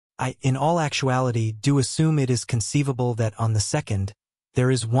In all actuality, do assume it is conceivable that on the second, there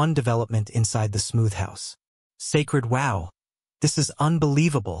is one development inside the smooth house. Sacred wow! This is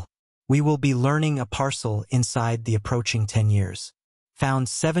unbelievable. We will be learning a parcel inside the approaching 10 years. Found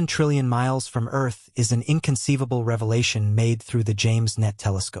 7 trillion miles from Earth is an inconceivable revelation made through the James Webb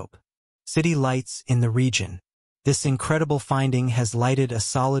Telescope. City lights in the region. This incredible finding has lighted a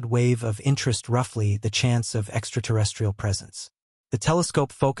solid wave of interest, roughly the chance of extraterrestrial presence. The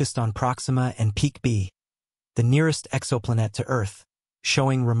telescope focused on Proxima and Peak B, the nearest exoplanet to Earth,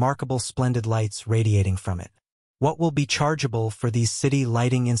 showing remarkable splendid lights radiating from it. What will be chargeable for these city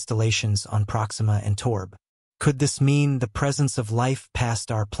lighting installations on Proxima and Torb? Could this mean the presence of life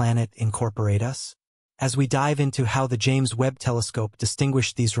past our planet incorporate us? As we dive into how the James Webb Telescope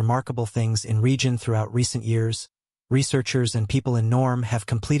distinguished these remarkable things in region throughout recent years, researchers and people in Norm have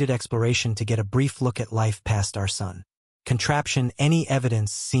completed exploration to get a brief look at life past our sun. Contraption, any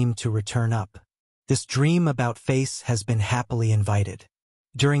evidence seemed to return up. This dream about face has been happily invited.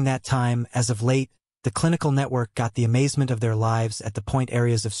 During that time, as of late, the clinical network got the amazement of their lives at the point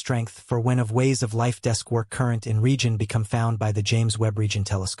areas of strength for when of ways of life desk work current in region become found by the James Webb Region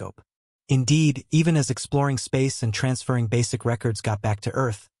Telescope. Indeed, even as exploring space and transferring basic records got back to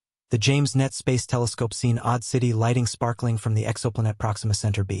Earth, the James Webb Space Telescope seen odd city lighting sparkling from the exoplanet Proxima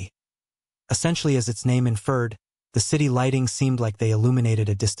Center B. Essentially, as its name inferred, the city lighting seemed like they illuminated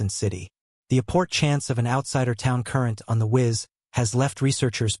a distant city. The apparent chance of an outsider town current on the whiz has left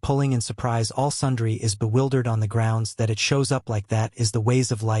researchers pulling in surprise. All sundry is bewildered on the grounds that it shows up like that is the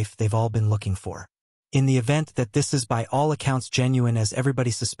ways of life they've all been looking for. In the event that this is by all accounts genuine as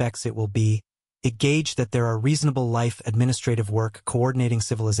everybody suspects it will be, it gauged that there are reasonable life administrative work coordinating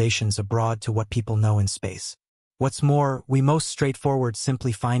civilizations abroad to what people know in space. What's more, we most straightforward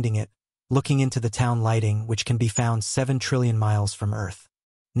simply finding it, looking into the town lighting which can be found 7 trillion miles from Earth.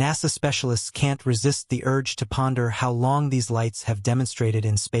 NASA specialists can't resist the urge to ponder how long these lights have demonstrated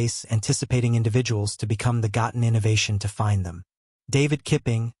in space, anticipating individuals to become the gotten innovation to find them. David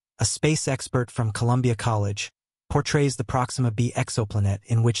Kipping, a space expert from Columbia College, portrays the Proxima b exoplanet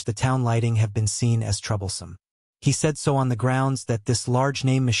in which the town lighting have been seen as troublesome. He said so on the grounds that this large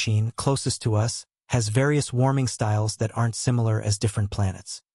name machine closest to us has various warming styles that aren't similar as different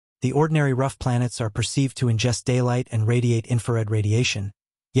planets. The ordinary rough planets are perceived to ingest daylight and radiate infrared radiation,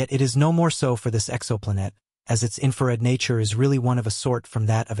 yet it is no more so for this exoplanet, as its infrared nature is really one of a sort from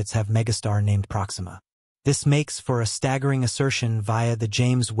that of its megastar named Proxima. This makes for a staggering assertion via the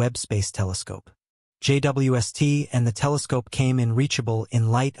James Webb Space Telescope. JWST and the telescope came in reachable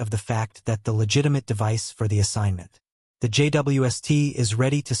in light of the fact that the legitimate device for the assignment. The JWST is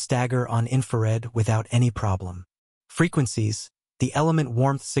ready to stagger on infrared without any problem. Frequencies, the element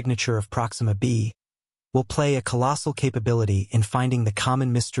warmth signature of Proxima b, will play a colossal capability in finding the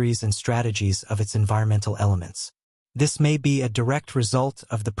common mysteries and strategies of its environmental elements. This may be a direct result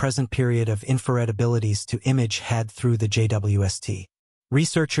of the present period of infrared abilities to image had through the JWST.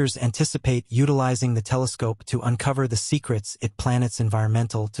 Researchers anticipate utilizing the telescope to uncover the secrets it planet's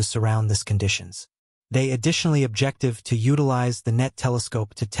environmental to surround this conditions. They additionally objective to utilize the NET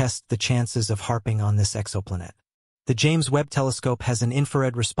telescope to test the chances of harping on this exoplanet. The James Webb Telescope has an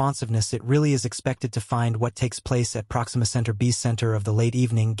infrared responsiveness. It really is expected to find what takes place at Proxima Center B's center of the late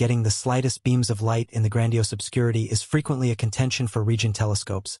evening. Getting the slightest beams of light in the grandiose obscurity is frequently a contention for region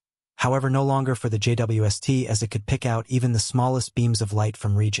telescopes, however no longer for the JWST, as it could pick out even the smallest beams of light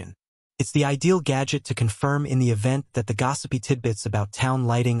from region. It's the ideal gadget to confirm in the event that the gossipy tidbits about town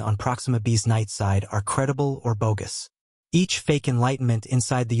lighting on Proxima B's night side are credible or bogus. Each fake enlightenment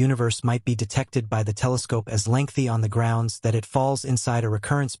inside the universe might be detected by the telescope as lengthy on the grounds that it falls inside a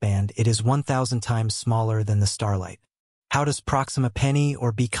recurrence band. It is 1,000 times smaller than the starlight. How does Proxima Penny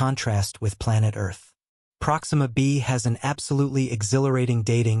or B contrast with planet Earth? Proxima b has an absolutely exhilarating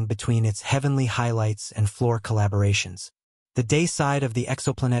dating between its heavenly highlights and floor collaborations. The day side of the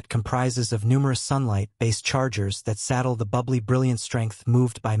exoplanet comprises of numerous sunlight-based chargers that saddle the bubbly brilliant strength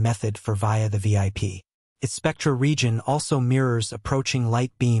moved by method for via the VIP. Its spectra region also mirrors approaching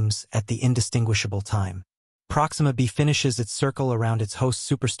light beams at the indistinguishable time. Proxima b finishes its circle around its host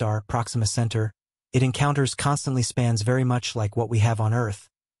superstar, Proxima Center. It encounters constantly spans very much like what we have on Earth,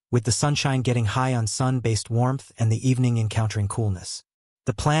 with the sunshine getting high on sun-based warmth and the evening encountering coolness.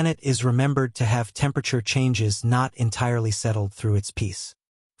 The planet is remembered to have temperature changes not entirely settled through its piece.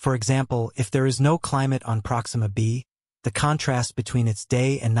 For example, if there is no climate on Proxima b, the contrast between its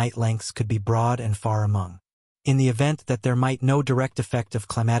day and night lengths could be broad and far among. In the event that there might no direct effect of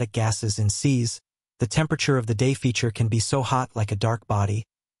climatic gases in seas, the temperature of the day feature can be so hot like a dark body,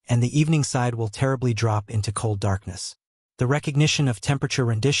 and the evening side will terribly drop into cold darkness. The recognition of temperature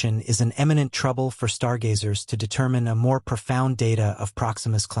rendition is an eminent trouble for stargazers to determine a more profound data of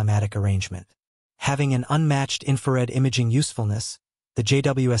Proxima's climatic arrangement. Having an unmatched infrared imaging usefulness, the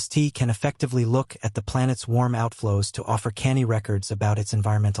JWST can effectively look at the planet's warm outflows to offer canny records about its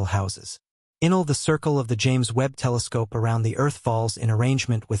environmental houses. The circle of the James Webb Telescope around the Earth falls in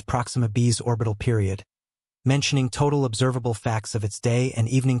arrangement with Proxima B's orbital period, mentioning total observable facts of its day and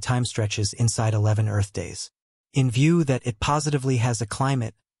evening time stretches inside 11 Earth days. In view that it positively has a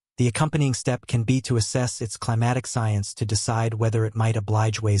climate, the accompanying step can be to assess its climatic science to decide whether it might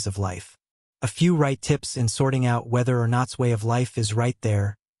oblige ways of life. A few right tips in sorting out whether or not's way of life is right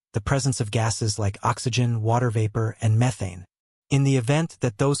there: the presence of gases like oxygen, water vapor, and methane. In the event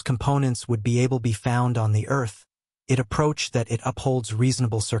that those components would be able to be found on the Earth, it approach that it upholds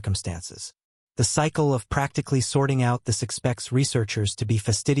reasonable circumstances. The cycle of practically sorting out this expects researchers to be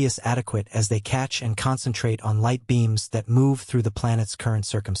fastidious adequate as they catch and concentrate on light beams that move through the planet's current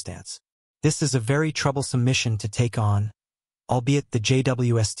circumstance. This is a very troublesome mission to take on, albeit the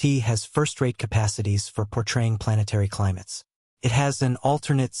JWST has first-rate capacities for portraying planetary climates. It has an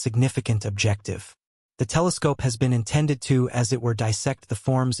alternate significant objective. The telescope has been intended to, as it were, dissect the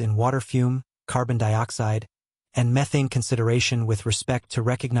forms in water fume, carbon dioxide, and methane consideration with respect to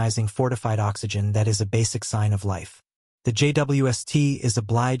recognizing fortified oxygen that is a basic sign of life. The JWST is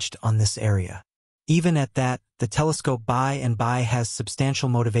obliged on this area. Even at that, the telescope by and by has substantial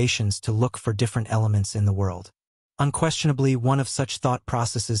motivations to look for different elements in the world. Unquestionably, one of such thought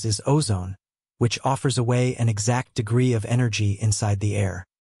processes is ozone, which offers away an exact degree of energy inside the air.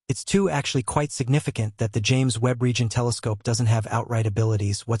 It's too actually quite significant that the James Webb Region Telescope doesn't have outright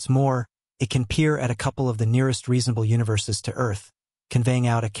abilities. What's more, it can peer at a couple of the nearest reasonable universes to Earth, conveying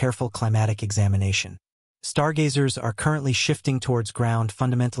out a careful climatic examination. Stargazers are currently shifting towards ground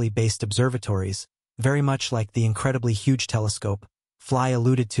fundamentally based observatories, very much like the incredibly huge telescope Fly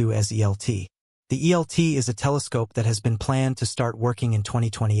alluded to as ELT. The ELT is a telescope that has been planned to start working in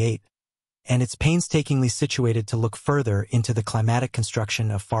 2028, and it's painstakingly situated to look further into the climatic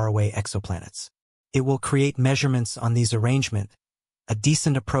construction of faraway exoplanets. It will create measurements on these arrangements, a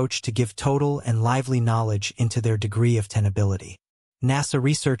decent approach to give total and lively knowledge into their degree of tenability. NASA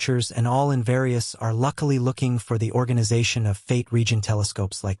researchers and all in various are luckily looking for the organization of fate region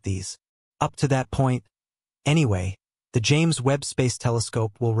telescopes like these. Up to that point, anyway, the James Webb Space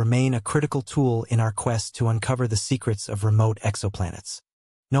Telescope will remain a critical tool in our quest to uncover the secrets of remote exoplanets.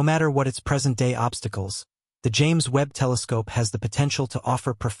 No matter what its present-day obstacles, the James Webb Telescope has the potential to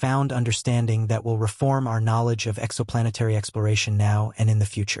offer profound understanding that will reform our knowledge of exoplanetary exploration now and in the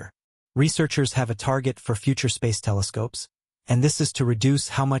future. Researchers have a target for future space telescopes, and this is to reduce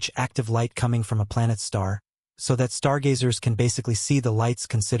how much active light coming from a planet's star, so that stargazers can basically see the lights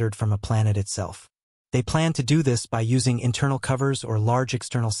considered from a planet itself. They plan to do this by using internal covers or large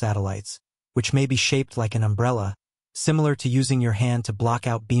external satellites, which may be shaped like an umbrella, similar to using your hand to block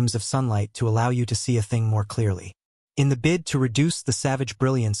out beams of sunlight to allow you to see a thing more clearly. In the bid to reduce the savage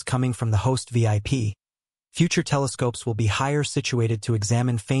brilliance coming from the host VIP, future telescopes will be higher situated to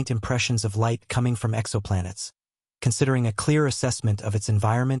examine faint impressions of light coming from exoplanets, considering a clear assessment of its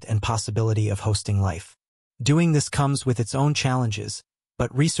environment and possibility of hosting life. Doing this comes with its own challenges,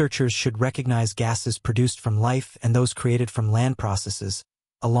 but researchers should recognize gases produced from life and those created from land processes,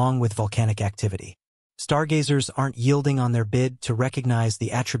 along with volcanic activity. Stargazers aren't yielding on their bid to recognize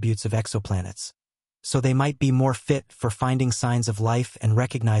the attributes of exoplanets, so they might be more fit for finding signs of life and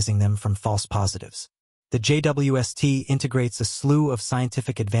recognizing them from false positives. The JWST integrates a slew of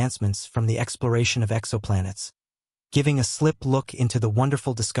scientific advancements from the exploration of exoplanets, giving a slip look into the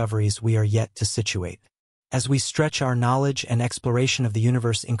wonderful discoveries we are yet to situate. As we stretch our knowledge and exploration of the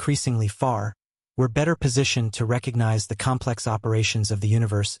universe increasingly far, we're better positioned to recognize the complex operations of the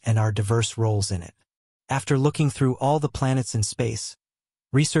universe and our diverse roles in it. After looking through all the planets in space,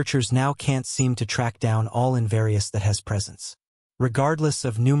 researchers now can't seem to track down all in various that has presence. Regardless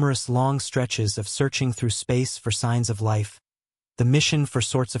of numerous long stretches of searching through space for signs of life, the mission for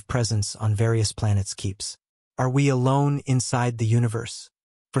sorts of presence on various planets keeps. Are we alone inside the universe?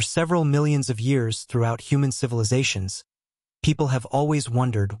 For several millions of years throughout human civilizations, people have always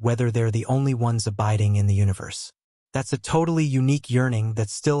wondered whether they're the only ones abiding in the universe. That's a totally unique yearning that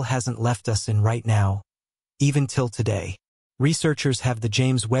still hasn't left us in right now, even till today. Researchers have the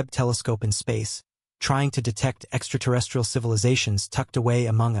James Webb Telescope in space, trying to detect extraterrestrial civilizations tucked away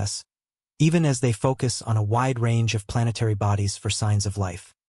among us, even as they focus on a wide range of planetary bodies for signs of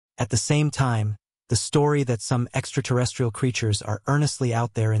life. At the same time, the story that some extraterrestrial creatures are earnestly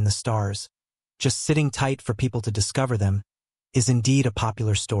out there in the stars, just sitting tight for people to discover them, is indeed a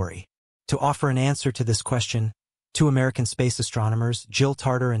popular story. To offer an answer to this question, Two American space astronomers, Jill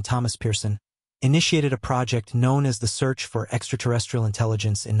Tarter and Thomas Pearson, initiated a project known as the Search for Extraterrestrial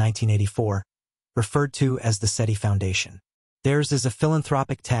Intelligence in 1984, referred to as the SETI Foundation. Theirs is a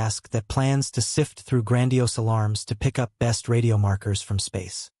philanthropic task that plans to sift through grandiose alarms to pick up best radio markers from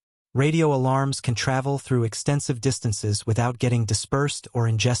space. Radio alarms can travel through extensive distances without getting dispersed or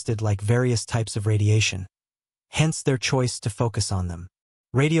ingested like various types of radiation, hence their choice to focus on them.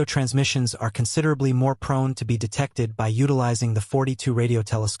 Radio transmissions are considerably more prone to be detected by utilizing the 42 radio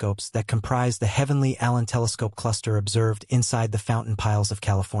telescopes that comprise the Heavenly Allen Telescope cluster observed inside the Fountain Piles of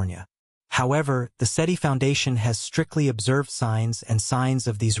California. However, the SETI Foundation has strictly observed signs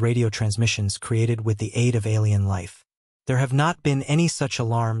of these radio transmissions created with the aid of alien life. There have not been any such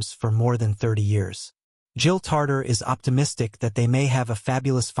alarms for more than 30 years. Jill Tarter is optimistic that they may have a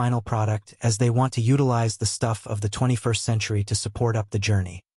fabulous final product as they want to utilize the stuff of the 21st century to support up the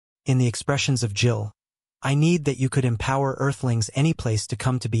journey. In the expressions of Jill, "I need that you could empower Earthlings any place to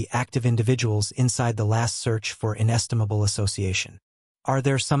come to be active individuals inside the last search for inestimable association. Are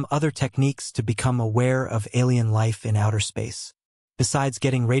there some other techniques to become aware of alien life in outer space? Besides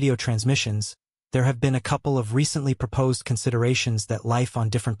getting radio transmissions, there have been a couple of recently proposed considerations that life on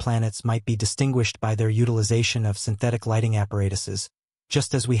different planets might be distinguished by their utilization of synthetic lighting apparatuses,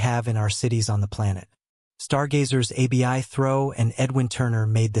 just as we have in our cities on the planet." Stargazers ABI Throw and Edwin Turner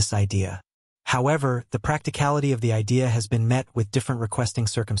made this idea. However, the practicality of the idea has been met with different requesting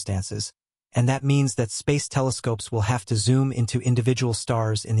circumstances, and that means that space telescopes will have to zoom into individual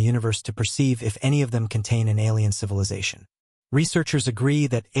stars in the universe to perceive if any of them contain an alien civilization. Researchers agree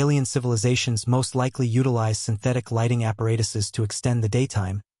that alien civilizations most likely utilize synthetic lighting apparatuses to extend the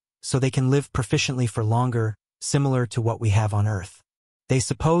daytime, so they can live proficiently for longer, similar to what we have on Earth. They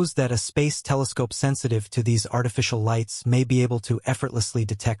suppose that a space telescope sensitive to these artificial lights may be able to effortlessly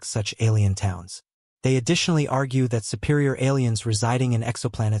detect such alien towns. They additionally argue that superior aliens residing in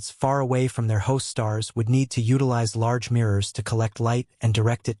exoplanets far away from their host stars would need to utilize large mirrors to collect light and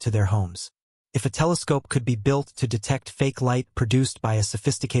direct it to their homes. If a telescope could be built to detect fake light produced by a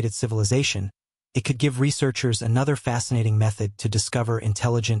sophisticated civilization, it could give researchers another fascinating method to discover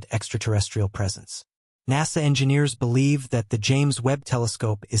intelligent extraterrestrial presence. NASA engineers believe that the James Webb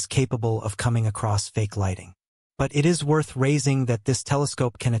Telescope is capable of coming across fake lighting. But it is worth raising that this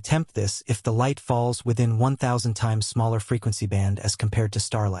telescope can attempt this if the light falls within 1,000 times smaller frequency band as compared to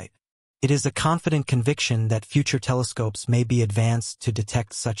starlight. It is a confident conviction that future telescopes may be advanced to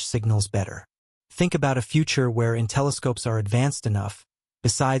detect such signals better. Think about a future wherein telescopes are advanced enough,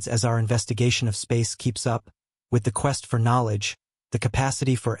 besides as our investigation of space keeps up, with the quest for knowledge, the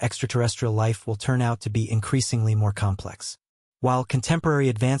capacity for extraterrestrial life will turn out to be increasingly more complex. While contemporary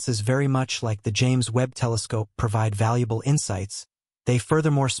advances very much like the James Webb Telescope provide valuable insights, they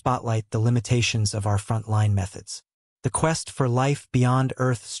furthermore spotlight the limitations of our frontline methods. The quest for life beyond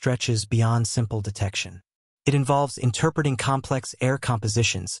Earth stretches beyond simple detection. It involves interpreting complex air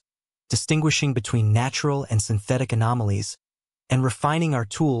compositions, distinguishing between natural and synthetic anomalies, and refining our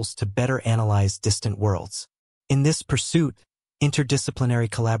tools to better analyze distant worlds. In this pursuit,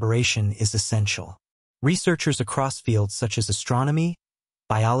 interdisciplinary collaboration is essential. Researchers across fields such as astronomy,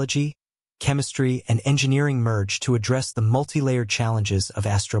 biology, chemistry, and engineering merge to address the multi-layered challenges of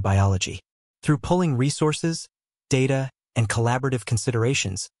astrobiology. Through pulling resources, data, and collaborative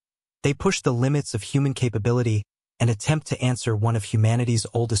considerations, they push the limits of human capability and attempt to answer one of humanity's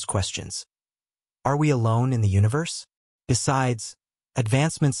oldest questions. Are we alone in the universe? Besides,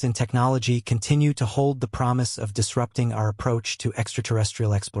 advancements in technology continue to hold the promise of disrupting our approach to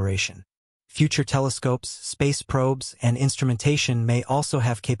extraterrestrial exploration. Future telescopes, space probes, and instrumentation may also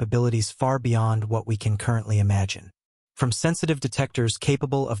have capabilities far beyond what we can currently imagine. From sensitive detectors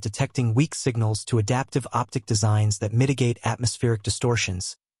capable of detecting weak signals to adaptive optic designs that mitigate atmospheric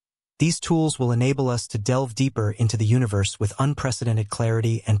distortions, these tools will enable us to delve deeper into the universe with unprecedented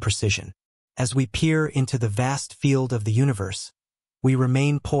clarity and precision. As we peer into the vast field of the universe, we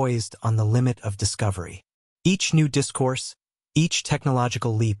remain poised on the limit of discovery. Each new discourse, each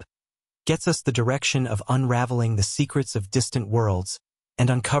technological leap, gets us the direction of unraveling the secrets of distant worlds and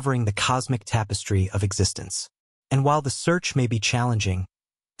uncovering the cosmic tapestry of existence. And while the search may be challenging,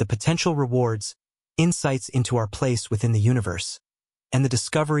 the potential rewards, insights into our place within the universe, and the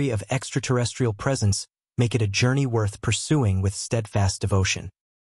discovery of extraterrestrial presence make it a journey worth pursuing with steadfast devotion.